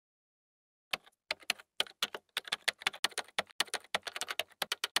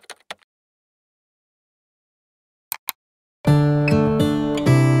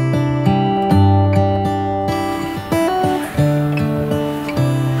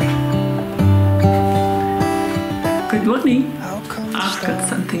Good morning. I've got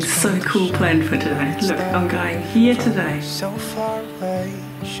something so cool planned for today. Look, I'm going here today.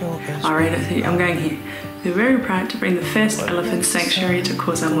 Alright, I'm going here. We're very proud to bring the first elephant sanctuary to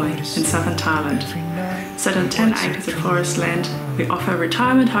Koh Samui in southern Thailand. Set on 10 acres of forest land, we offer a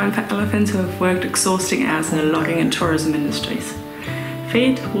retirement home for elephants who have worked exhausting hours in the logging and tourism industries.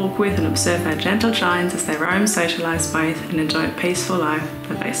 Feed, walk with and observe our gentle giants as they roam, socialise, bathe and enjoy a peaceful life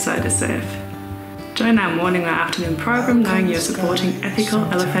that they so deserve. Join our morning or afternoon program knowing you're supporting ethical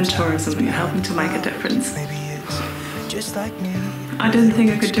elephant tourism and helping to make a difference. I didn't think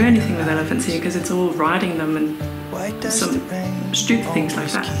I could do anything with elephants here because it's all riding them and some stupid things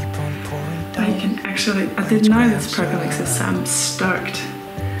like that. But you can actually, I didn't know this program exists, so I'm stoked.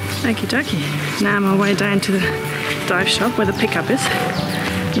 Okie dokie. Now I'm on my way down to the dive shop where the pickup is.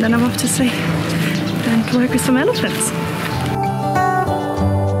 And then I'm off to see and work with some elephants.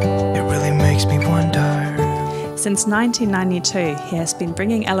 Since 1992, he has been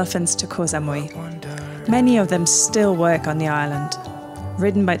bringing elephants to Koh Samui. Many of them still work on the island,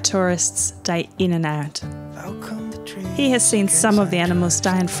 ridden by tourists day in and out. He has seen some of the animals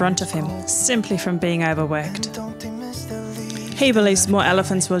die in front of him, simply from being overworked. He believes more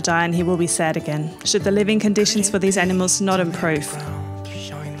elephants will die and he will be sad again, should the living conditions for these animals not improve.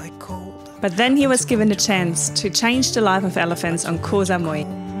 But then he was given a chance to change the life of elephants on Koh Samui.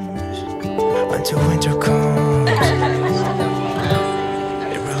 Until winter comes,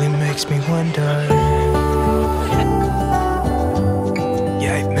 it really makes me wonder.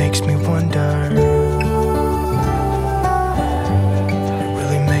 Yeah, it makes me wonder. It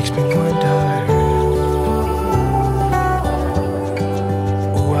really makes me wonder.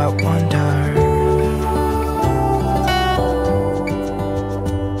 Oh, I wonder.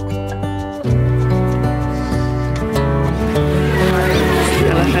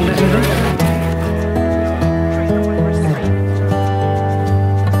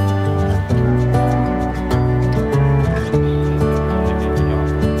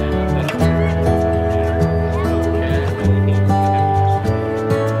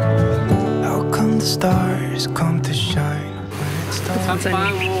 Stars come to shine when it's dark.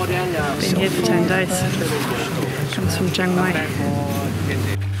 Been here for 10 days. Comes from Chiang Mai.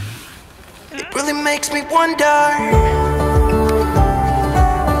 It really makes me wonder.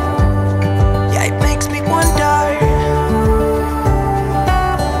 Yeah, it makes me wonder.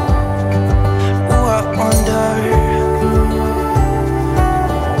 Oh, I wonder.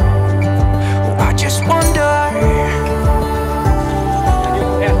 Oh, I just wonder.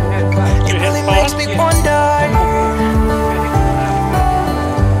 Makes me wonder.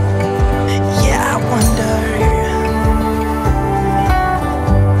 Yeah, I wonder.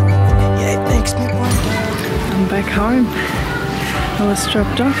 Yeah, it makes me wonder. I'm back home. I was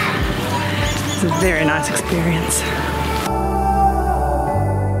dropped off. It was a very nice experience.